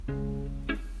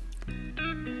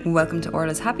Welcome to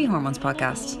Orla's Happy Hormones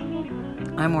podcast.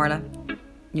 I'm Orla,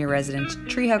 your resident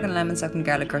tree-hugging, lemon-sucking,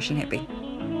 garlic-crushing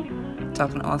hippie,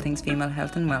 talking all things female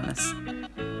health and wellness.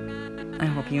 I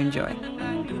hope you enjoy.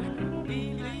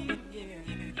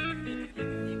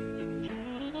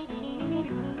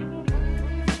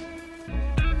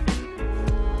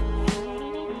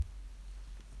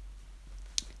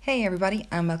 Hey everybody,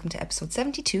 and welcome to episode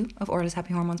 72 of Orla's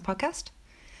Happy Hormones podcast.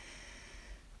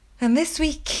 And this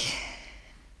week,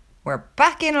 we're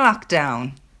back in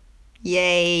lockdown.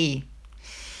 Yay!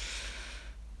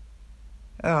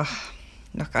 Look,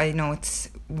 I know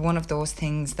it's one of those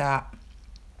things that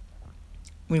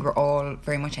we were all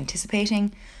very much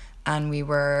anticipating, and we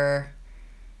were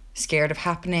scared of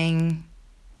happening,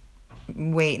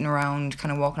 waiting around,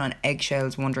 kind of walking on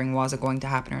eggshells, wondering was it going to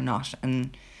happen or not.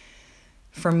 And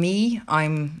for me,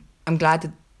 I'm glad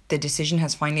that the decision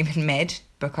has finally been made,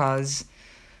 because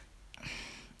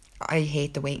I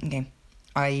hate the waiting game.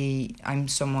 I'm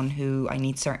someone who I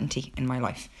need certainty in my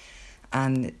life,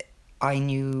 and I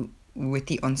knew with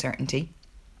the uncertainty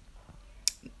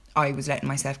I was letting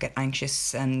myself get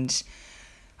anxious, and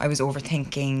I was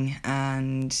overthinking,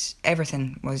 and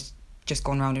everything was just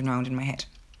going round and round in my head.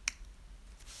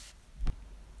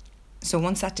 So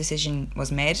once that decision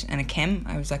was made and it came,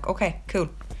 I was like, okay, cool,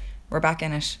 we're back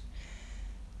in it.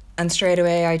 And straight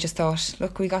away I just thought,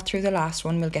 look, we got through the last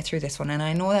one, we'll get through this one. And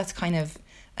I know that's kind of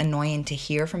annoying to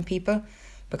hear from people,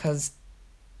 because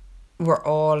we're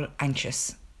all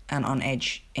anxious and on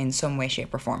edge in some way,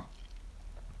 shape or form.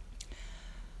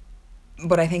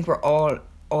 But I think we're all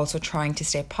also trying to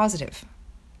stay positive.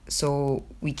 So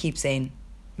we keep saying,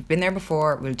 we've been there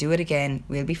before, we'll do it again,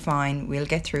 we'll be fine, we'll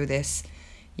get through this,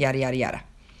 yada, yada, yada.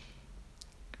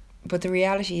 But the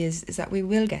reality is that we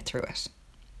will get through it.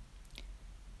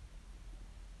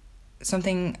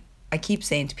 Something I keep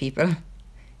saying to people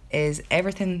is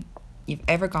everything you've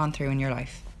ever gone through in your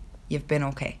life, you've been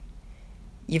okay.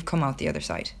 You've come out the other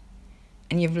side.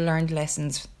 And you've learned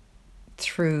lessons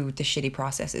through the shitty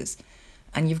processes.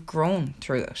 And you've grown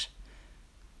through it.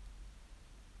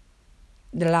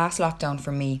 The last lockdown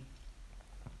for me,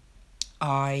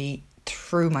 I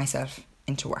threw myself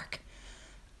into work.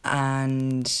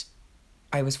 And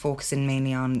I was focusing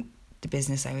mainly on the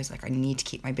business. I was like, I need to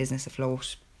keep my business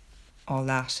afloat, all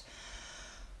that.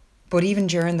 But even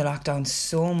during the lockdown,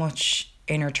 so much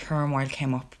inner turmoil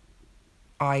came up.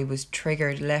 I was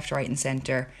triggered left, right and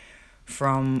centre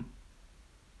from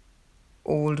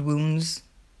old wounds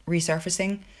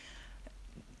resurfacing,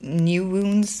 new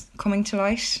wounds coming to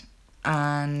light,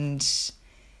 and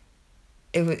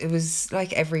it was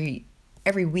like every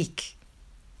week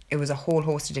it was a whole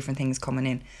host of different things coming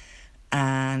in,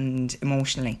 and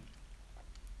emotionally.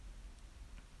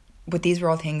 But these were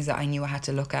all things that I knew I had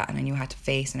to look at, and I knew I had to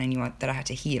face, and I knew that I had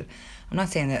to heal. I'm not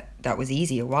saying that was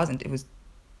easy. It wasn't.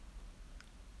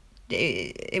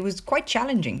 It was quite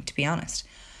challenging, to be honest.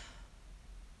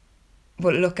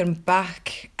 But looking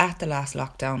back at the last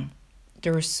lockdown,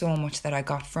 there was so much that I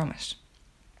got from it.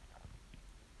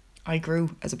 I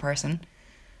grew as a person,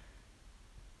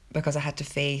 because I had to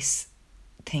face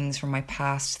things from my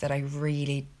past that I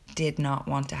really did not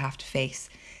want to have to face.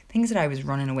 Things that I was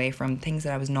running away from, things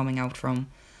that I was numbing out from,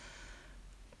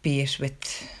 be it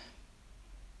with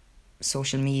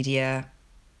social media,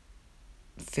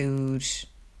 food,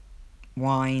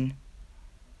 wine.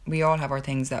 We all have our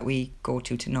things that we go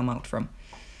to numb out from.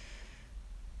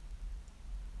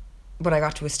 But I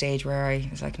got to a stage where I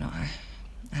was like, no, I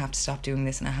have to stop doing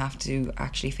this, and I have to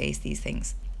actually face these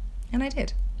things. And I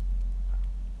did.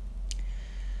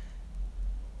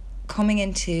 Coming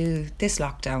into this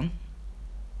lockdown,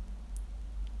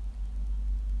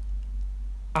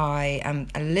 I am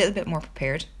a little bit more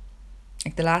prepared.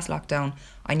 Like the last lockdown,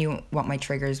 I knew what my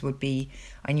triggers would be.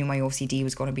 I knew my OCD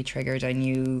was going to be triggered. I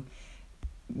knew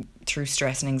through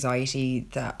stress and anxiety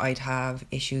that I'd have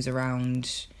issues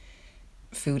around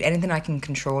food. Anything I can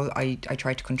control, I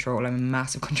try to control. I'm a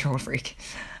massive control freak.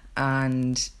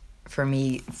 And for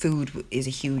me, food is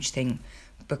a huge thing,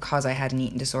 because I had an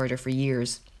eating disorder for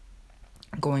years,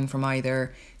 going from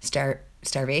either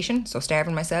starvation, so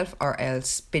starving myself, or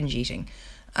else binge eating.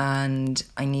 And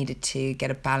I needed to get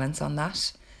a balance on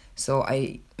that. So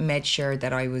I made sure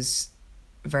that I was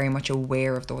very much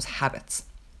aware of those habits.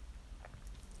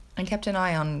 I kept an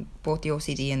eye on both the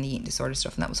OCD and the eating disorder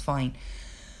stuff, and that was fine.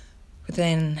 But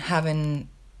then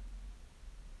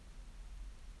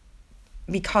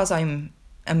because I'm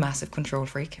a massive control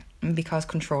freak, and because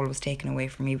control was taken away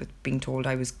from me with being told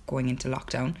I was going into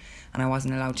lockdown, and I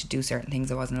wasn't allowed to do certain things,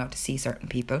 I wasn't allowed to see certain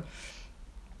people,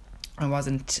 I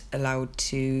wasn't allowed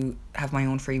to have my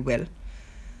own free will,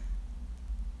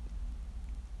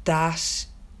 that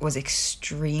was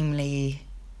extremely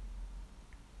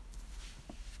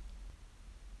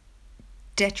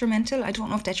detrimental. I don't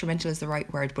know if detrimental is the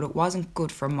right word, but it wasn't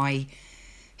good for my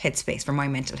headspace, for my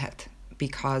mental health,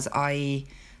 because I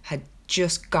had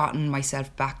just gotten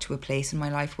myself back to a place in my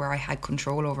life where I had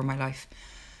control over my life,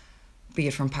 be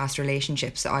it from past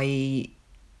relationships. I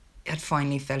had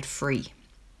finally felt free,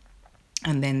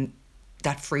 and then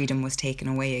that freedom was taken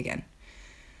away again.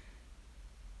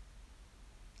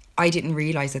 I didn't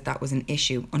realise that that was an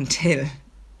issue until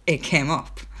it came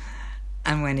up.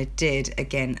 And when it did,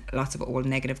 again, lots of old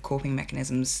negative coping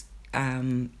mechanisms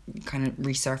kind of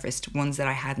resurfaced, ones that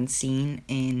I hadn't seen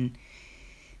in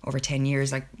over 10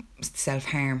 years, like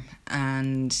self-harm.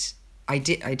 And I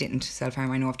didn't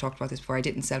self-harm. I know I've talked about this before. I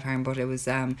didn't self-harm, but it was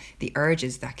the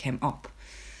urges that came up.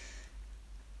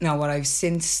 Now, what I've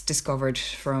since discovered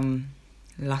from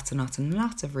lots and lots and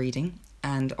lots of reading,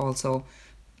 and also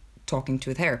talking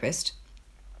to a therapist,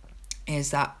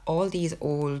 is that all these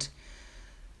old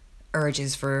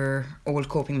urges for old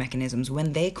coping mechanisms,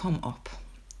 when they come up,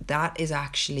 that is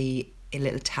actually a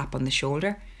little tap on the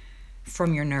shoulder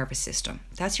from your nervous system.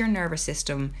 That's your nervous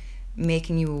system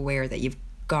making you aware that you've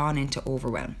gone into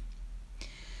overwhelm.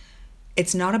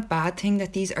 It's not a bad thing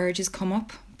that these urges come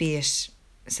up, be it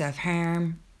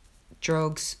self-harm,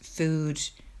 drugs, food,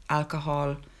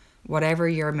 alcohol, whatever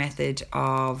your method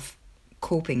of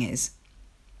coping is.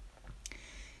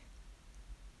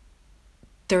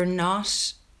 They're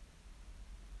not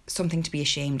something to be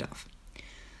ashamed of,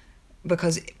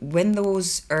 because when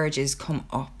those urges come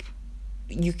up,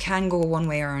 you can go one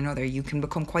way or another. You can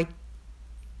become quite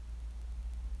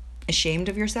ashamed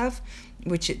of yourself,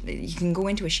 which you can go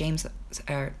into a shame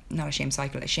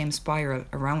spiral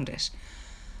around it,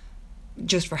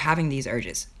 just for having these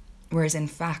urges. Whereas in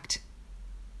fact,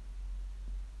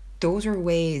 those are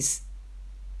ways,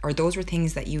 or those were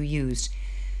things that you used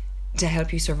to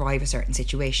help you survive a certain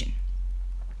situation.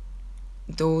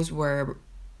 Those were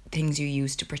things you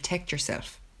used to protect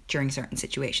yourself during certain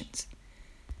situations.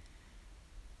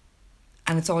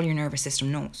 And it's all your nervous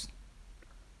system knows.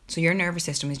 So your nervous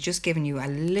system is just giving you a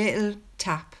little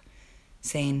tap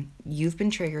saying, you've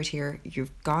been triggered here,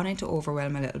 you've gone into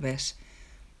overwhelm a little bit.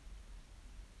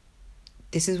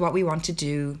 This is what we want to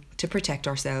do to protect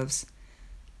ourselves.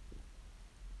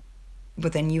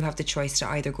 But then you have the choice to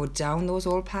either go down those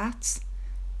old paths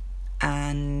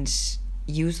and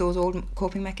use those old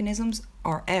coping mechanisms,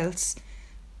 or else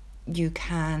you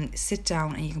can sit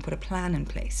down and you can put a plan in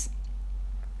place.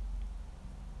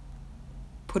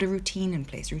 Put a routine in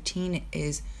place. Routine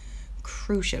is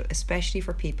crucial, especially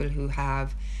for people who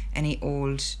have any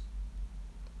old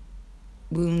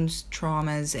wounds,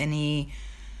 traumas, any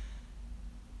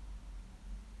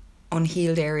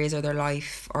unhealed areas of their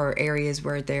life, or areas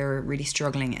where they're really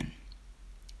struggling in.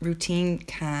 Routine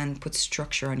can put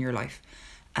structure on your life,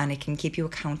 and it can keep you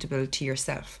accountable to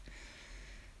yourself.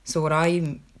 So what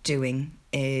I'm doing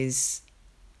is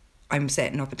I'm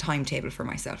setting up a timetable for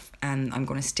myself, and I'm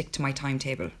going to stick to my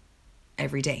timetable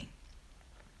every day.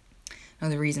 Now,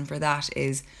 the reason for that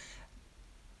is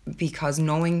because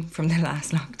knowing from the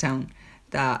last lockdown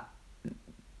that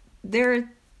there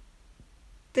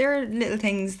are little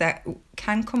things that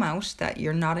can come out that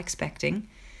you're not expecting.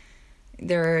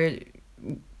 There are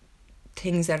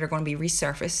things that are going to be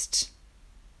resurfaced.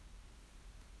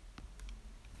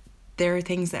 There are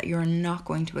things that you're not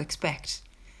going to expect.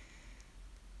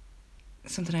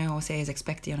 Something I always say is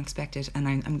expect the unexpected, and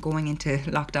I'm going into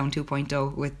lockdown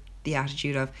 2.0 with the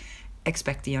attitude of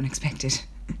expect the unexpected.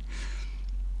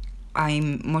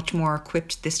 I'm much more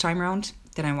equipped this time around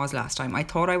than I was last time. I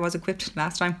thought I was equipped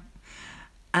last time,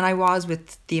 and I was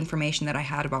with the information that I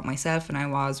had about myself, and I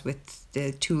was with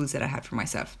the tools that I had for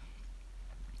myself.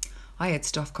 I had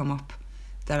stuff come up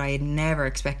that I had never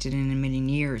expected in a million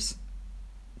years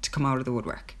to come out of the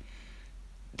woodwork.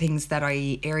 Things that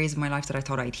areas of my life that I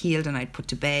thought I'd healed and I'd put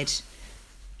to bed.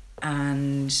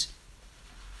 And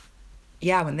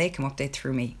yeah, when they come up,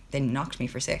 they knocked me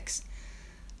for six.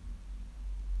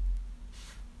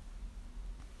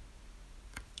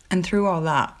 And through all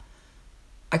that,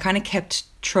 I kind of kept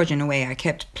trudging away. I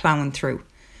kept plowing through.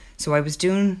 So I was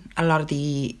doing a lot of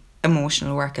the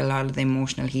emotional work, a lot of the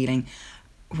emotional healing,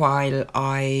 while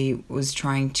I was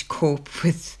trying to cope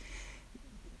with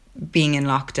being in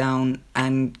lockdown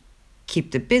and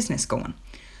keep the business going.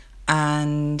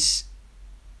 And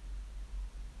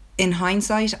in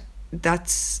hindsight,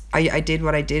 I did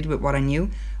what I did with what I knew.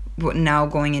 But now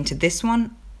going into this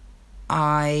one,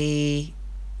 I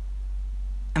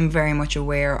am very much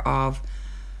aware of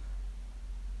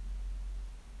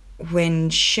when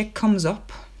shit comes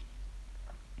up,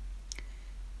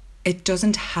 It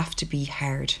doesn't have to be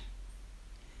hard.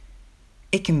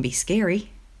 It can be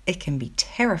scary, it can be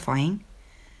terrifying,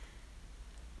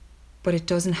 but it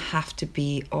doesn't have to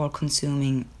be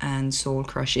all-consuming and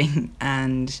soul-crushing,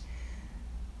 and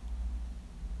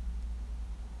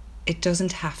it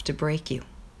doesn't have to break you.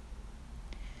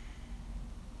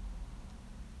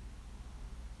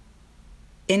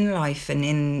 In life and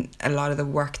in a lot of the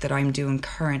work that I'm doing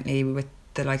currently with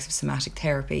the likes of somatic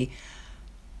therapy,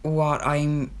 what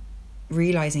I'm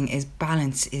realising is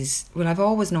balance is, well, I've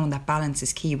always known that balance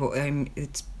is key, but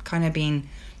it's kind of been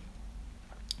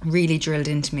really drilled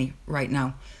into me right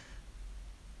now.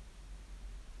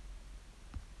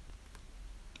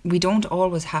 We don't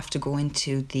always have to go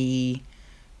into the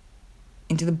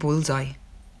bullseye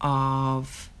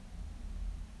of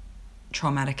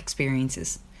traumatic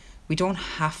experiences. We don't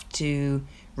have to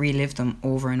relive them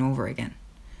over and over again.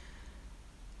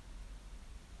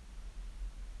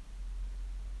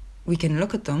 We can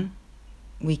look at them,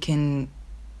 we can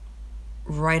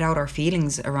write out our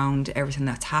feelings around everything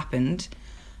that's happened,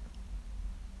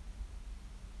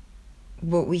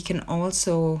 but we can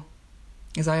also,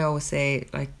 as I always say,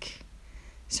 like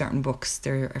certain books,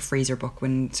 they're a freezer book.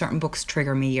 When certain books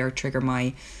trigger me or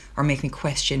make me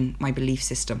question my belief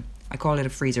system, I call it a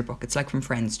freezer book. It's like from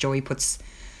Friends. Joey puts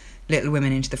Little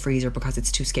Women into the freezer because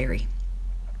it's too scary.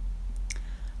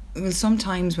 Well,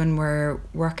 sometimes when we're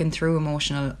working through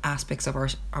emotional aspects of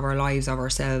our lives, of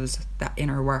ourselves, that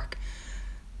inner work,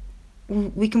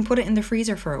 we can put it in the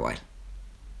freezer for a while.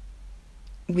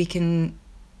 We can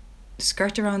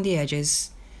skirt around the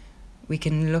edges. We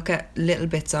can look at little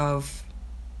bits of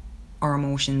our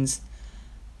emotions,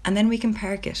 and then we can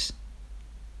park it.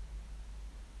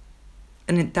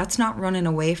 And that's not running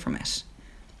away from it.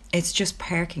 It's just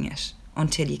parking it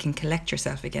until you can collect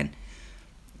yourself again.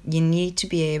 You need to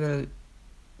be able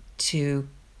to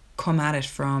come at it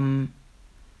from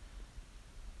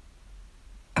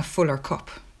a fuller cup,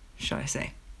 shall I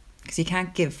say. Because you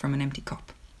can't give from an empty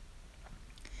cup.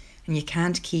 And you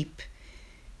can't keep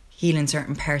healing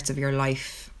certain parts of your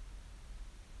life,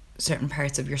 certain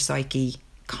parts of your psyche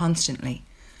constantly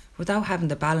without having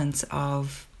the balance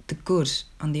of the good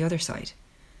on the other side.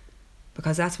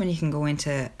 Because that's when you can go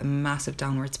into a massive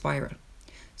downward spiral.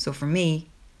 So for me,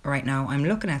 right now, I'm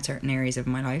looking at certain areas of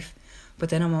my life, but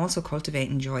then I'm also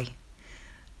cultivating joy.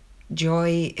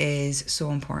 Joy is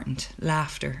so important.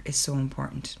 Laughter is so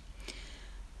important.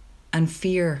 And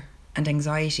fear and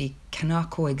anxiety cannot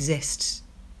coexist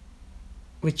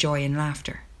with joy and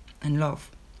laughter and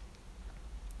love.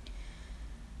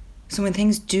 So when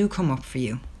things do come up for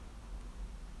you,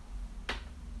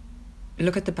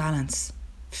 look at the balance.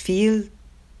 Feel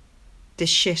the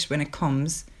shit when it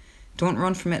comes. Don't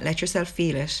run from it. Let yourself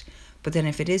feel it. But then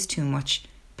if it is too much,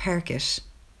 park it.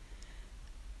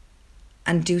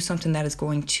 And do something that is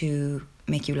going to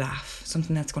make you laugh.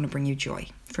 Something that's going to bring you joy.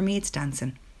 For me, it's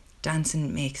dancing.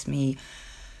 Dancing makes me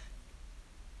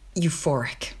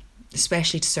euphoric.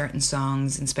 Especially to certain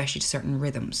songs and especially to certain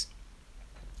rhythms.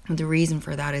 And the reason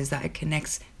for that is that it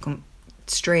connects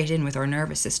straight in with our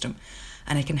nervous system.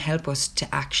 And it can help us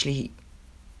to actually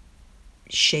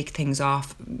shake things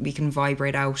off. We can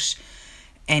vibrate out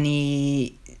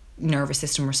any nervous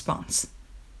system response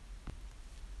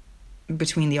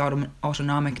between the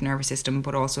autonomic nervous system,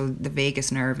 but also the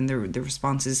vagus nerve and the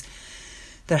responses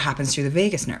that happens through the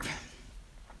vagus nerve.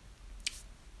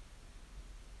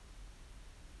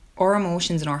 Our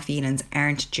emotions and our feelings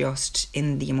aren't just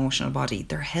in the emotional body,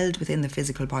 they're held within the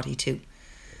physical body too.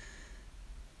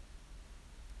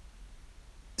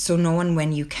 So knowing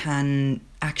when you can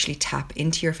actually tap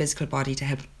into your physical body to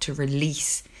help to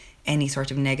release any sort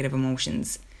of negative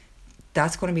emotions,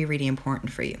 that's going to be really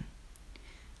important for you.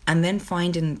 And then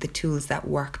finding the tools that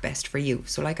work best for you.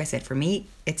 So like I said, for me,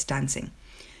 it's dancing.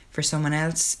 For someone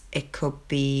else, it could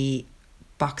be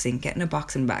boxing, getting a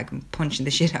boxing bag and punching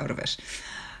the shit out of it.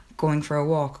 Going for a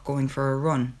walk, going for a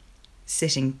run,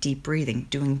 sitting, deep breathing,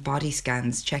 doing body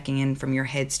scans, checking in from your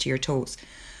heads to your toes.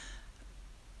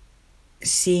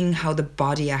 Seeing how the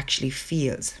body actually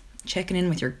feels, checking in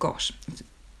with your gut.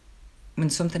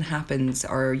 When something happens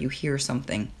or you hear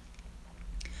something,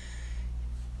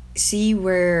 see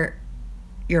where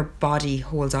your body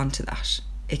holds on to that.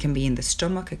 It can be in the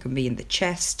stomach, it can be in the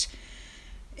chest,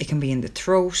 it can be in the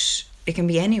throat, it can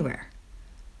be anywhere.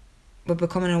 But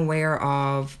becoming aware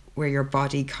of where your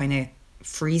body kind of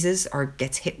freezes or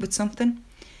gets hit with something.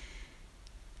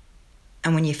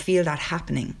 And when you feel that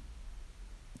happening,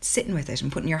 sitting with it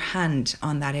and putting your hand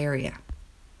on that area,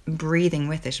 breathing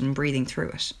with it and breathing through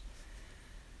it.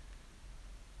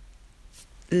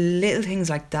 Little things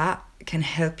like that can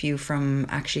help you from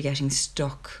actually getting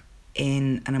stuck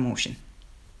in an emotion.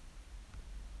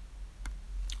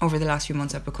 Over the last few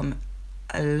months, I've become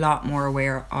a lot more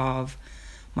aware of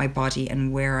my body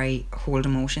and where I hold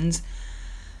emotions.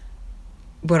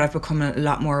 But I've become a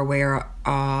lot more aware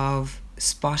of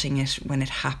spotting it when it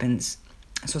happens.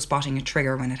 So spotting a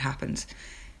trigger when it happens.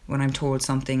 When I'm told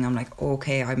something, I'm like,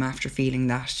 okay, I'm after feeling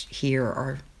that here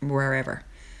or wherever.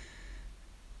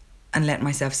 And let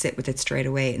myself sit with it straight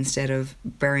away instead of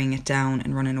burying it down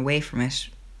and running away from it,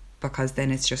 because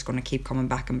then it's just going to keep coming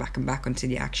back and back and back until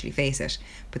you actually face it.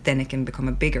 But then it can become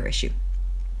a bigger issue.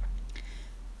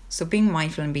 So being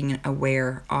mindful and being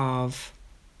aware of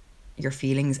your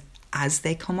feelings as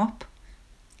they come up,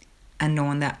 and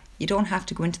knowing that you don't have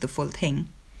to go into the full thing.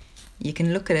 You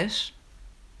can look at it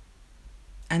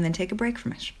and then take a break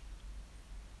from it.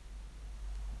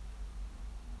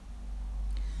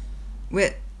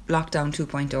 With Lockdown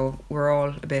 2.0, we're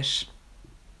all a bit,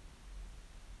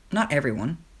 not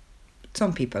everyone,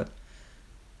 some people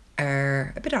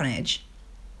are a bit on edge,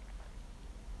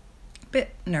 a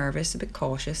bit nervous, a bit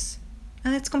cautious,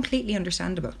 and it's completely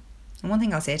understandable. And one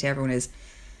thing I'll say to everyone is,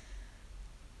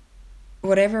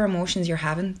 whatever emotions you're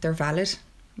having, they're valid,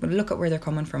 but look at where they're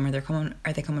coming from. Are they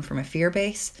coming from a fear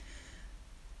base?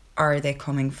 Are they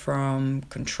coming from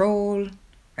control?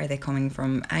 Are they coming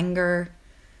from anger?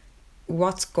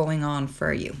 What's going on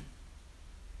for you?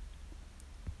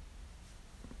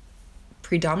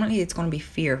 Predominantly, it's going to be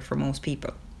fear for most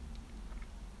people.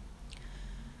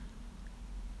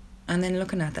 And then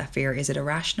looking at that fear, is it a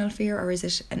rational fear or is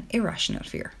it an irrational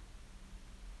fear?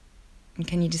 And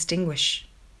can you distinguish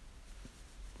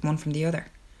one from the other?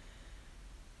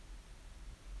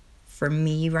 For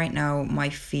me right now, my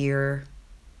fear,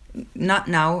 not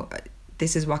now,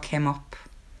 this is what came up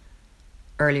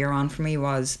earlier on for me,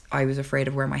 was I was afraid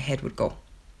of where my head would go.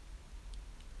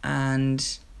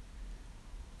 And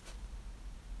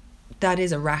that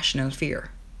is a rational fear.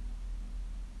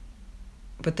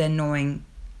 But then knowing,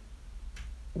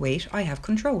 wait, I have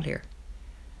control here.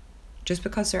 Just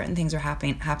because certain things are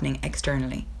happening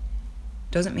externally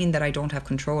doesn't mean that I don't have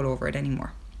control over it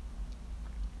anymore.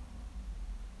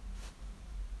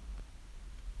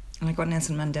 Like what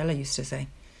Nelson Mandela used to say,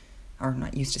 or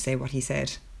not used to say, what he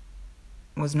said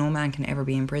was, no man can ever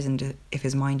be imprisoned if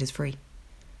his mind is free.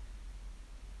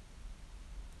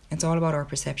 It's all about our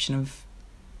perception of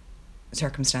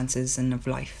circumstances and of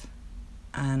life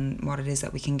and what it is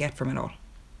that we can get from it all.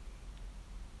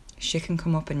 Shit can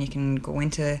come up and you can go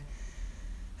into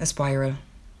a spiral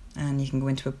and you can go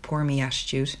into a poor me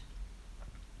attitude,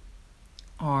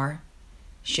 or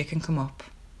shit can come up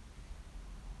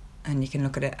and you can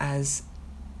look at it as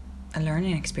a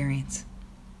learning experience.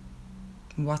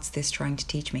 What's this trying to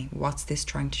teach me? What's this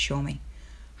trying to show me?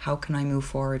 How can I move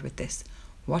forward with this?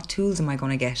 What tools am I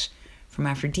going to get from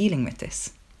after dealing with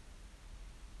this?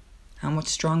 How much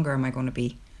stronger am I going to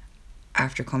be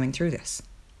after coming through this?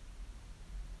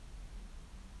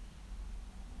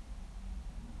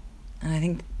 And I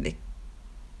think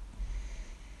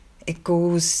it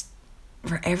goes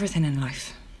for everything in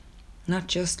life, not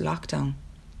just lockdown.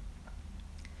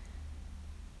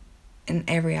 In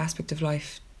every aspect of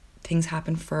life, things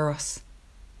happen for us.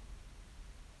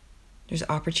 There's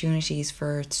opportunities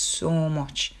for so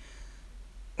much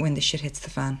when the shit hits the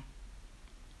fan.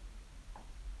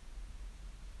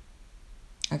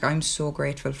 Like, I'm so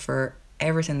grateful for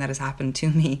everything that has happened to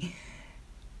me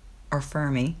or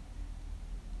for me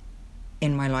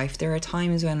in my life. There are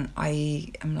times when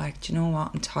I am like, do you know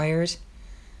what, I'm tired.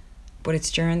 But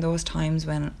it's during those times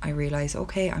when I realise,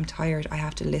 okay, I'm tired. I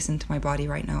have to listen to my body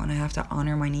right now and I have to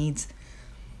honour my needs.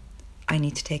 I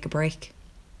need to take a break.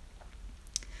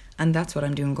 And that's what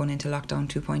I'm doing going into Lockdown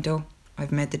 2.0.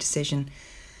 I've made the decision.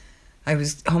 I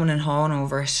was humming and hawing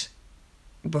over it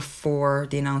before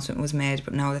the announcement was made,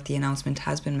 but now that the announcement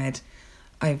has been made,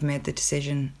 I've made the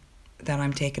decision that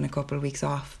I'm taking a couple of weeks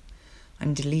off.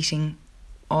 I'm deleting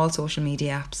all social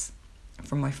media apps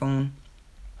from my phone.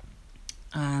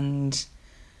 And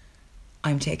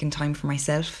I'm taking time for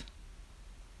myself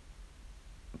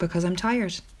because I'm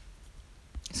tired.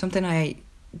 Something I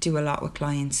do a lot with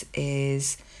clients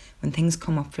is when things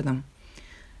come up for them,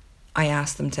 I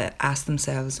ask them to ask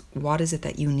themselves, what is it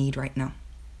that you need right now?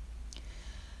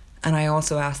 And I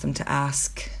also ask them to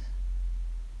ask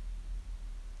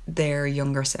their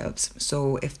younger selves.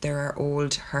 So if there are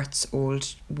old hurts,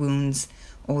 old wounds,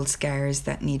 old scars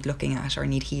that need looking at or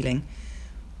need healing,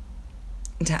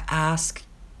 to ask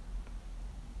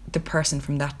the person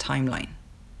from that timeline,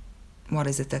 what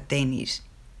is it that they need?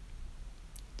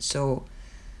 So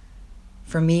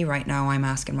for me right now, I'm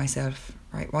asking myself,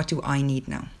 right, what do I need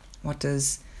now? What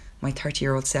does my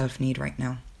 30-year-old self need right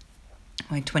now?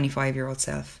 my 25-year-old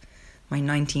self, my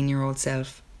 19-year-old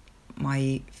self,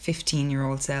 my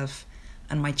 15-year-old self,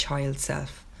 and my child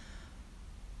self.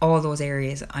 All those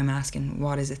areas, I'm asking,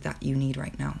 what is it that you need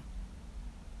right now?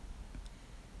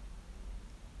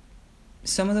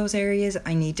 Some of those areas,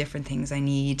 I need different things. I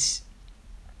need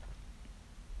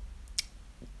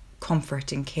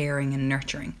comfort and caring and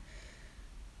nurturing.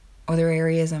 Other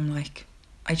areas, I'm like,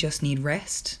 I just need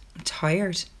rest. I'm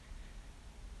tired.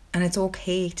 And it's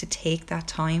okay to take that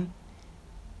time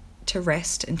to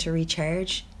rest and to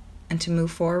recharge and to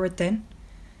move forward then.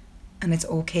 And it's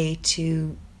okay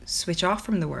to switch off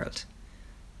from the world,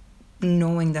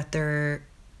 knowing that there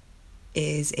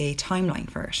is a timeline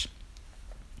for it.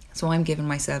 So I'm giving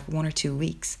myself 1 or 2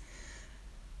 weeks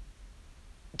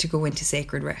to go into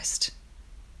sacred rest,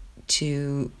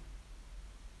 to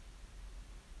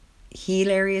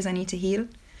heal areas I need to heal,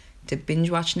 to binge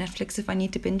watch Netflix if I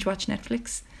need to binge watch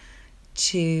Netflix,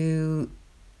 to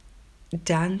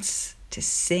dance, to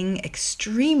sing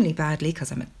extremely badly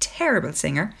because I'm a terrible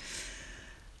singer,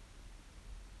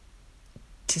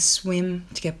 to swim,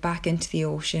 to get back into the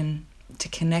ocean, to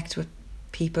connect with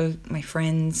people, my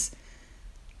friends,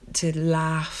 to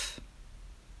laugh,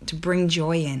 to bring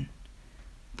joy in.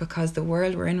 Because the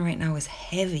world we're in right now is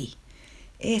heavy.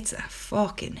 It's a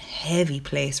fucking heavy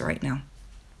place right now.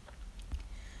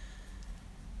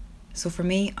 So for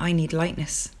me, I need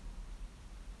lightness.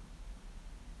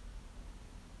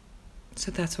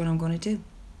 So that's what I'm going to do.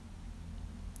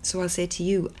 So I'll say to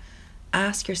you,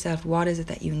 ask yourself, what is it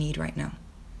that you need right now?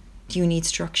 Do you need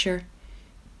structure?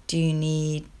 Do you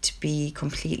need to be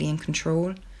completely in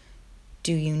control?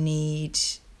 Do you need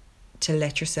to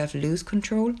let yourself lose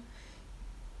control?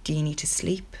 Do you need to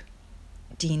sleep?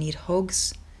 Do you need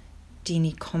hugs? Do you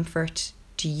need comfort?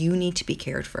 Do you need to be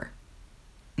cared for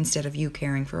instead of you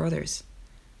caring for others?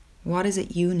 What is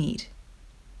it you need?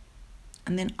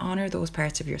 And then honor those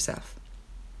parts of yourself.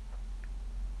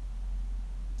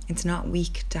 It's not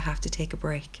weak to have to take a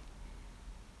break.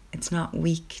 It's not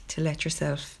weak to let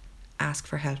yourself ask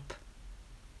for help.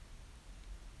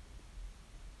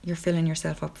 You're filling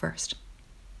yourself up first.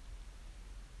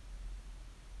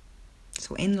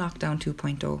 So in Lockdown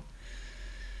 2.0,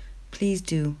 please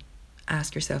do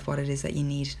ask yourself what it is that you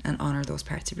need and honour those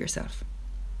parts of yourself.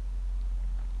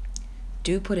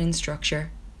 Do put in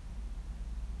structure.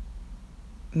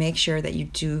 Make sure that you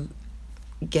do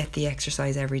get the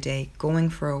exercise every day, going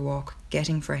for a walk,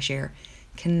 getting fresh air,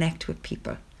 connect with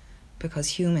people.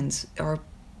 Because humans, our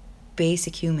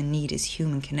basic human need is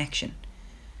human connection.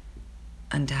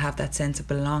 And to have that sense of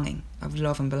belonging, of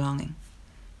love and belonging.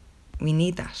 We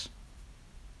need that.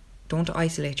 Don't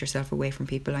isolate yourself away from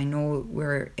people. I know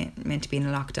we're meant to be in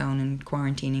a lockdown and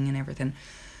quarantining and everything.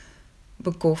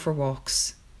 But go for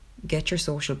walks. Get your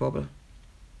social bubble.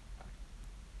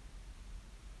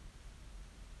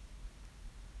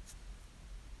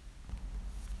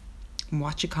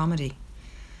 Watch a comedy.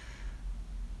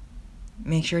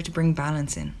 Make sure to bring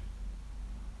balance in.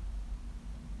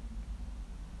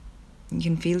 You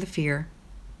can feel the fear,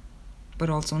 but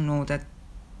also know that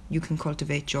you can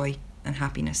cultivate joy and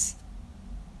happiness.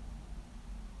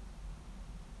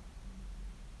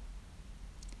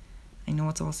 I know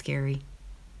it's all scary,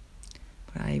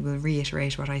 but I will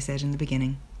reiterate what I said in the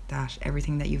beginning, that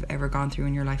everything that you've ever gone through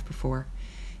in your life before,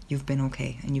 you've been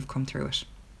okay and you've come through it.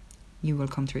 You will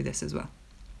come through this as well.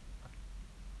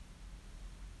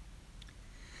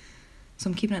 So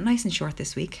I'm keeping it nice and short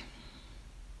this week.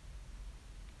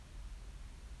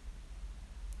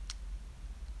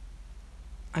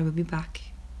 I will be back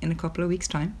in a couple of weeks'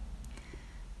 time.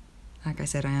 Like I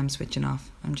said, I am switching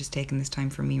off. I'm just taking this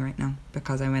time for me right now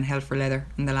because I went hell for leather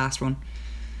in the last one.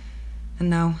 And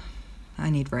now I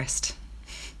need rest.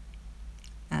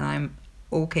 And I'm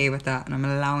okay with that, and I'm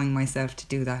allowing myself to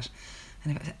do that.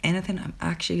 And if anything, I'm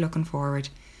actually looking forward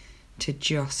to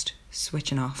just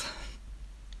switching off.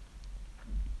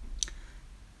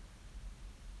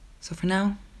 So for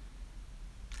now,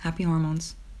 happy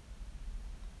hormones.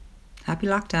 Happy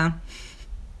lockdown.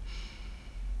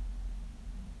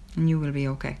 And you will be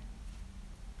okay.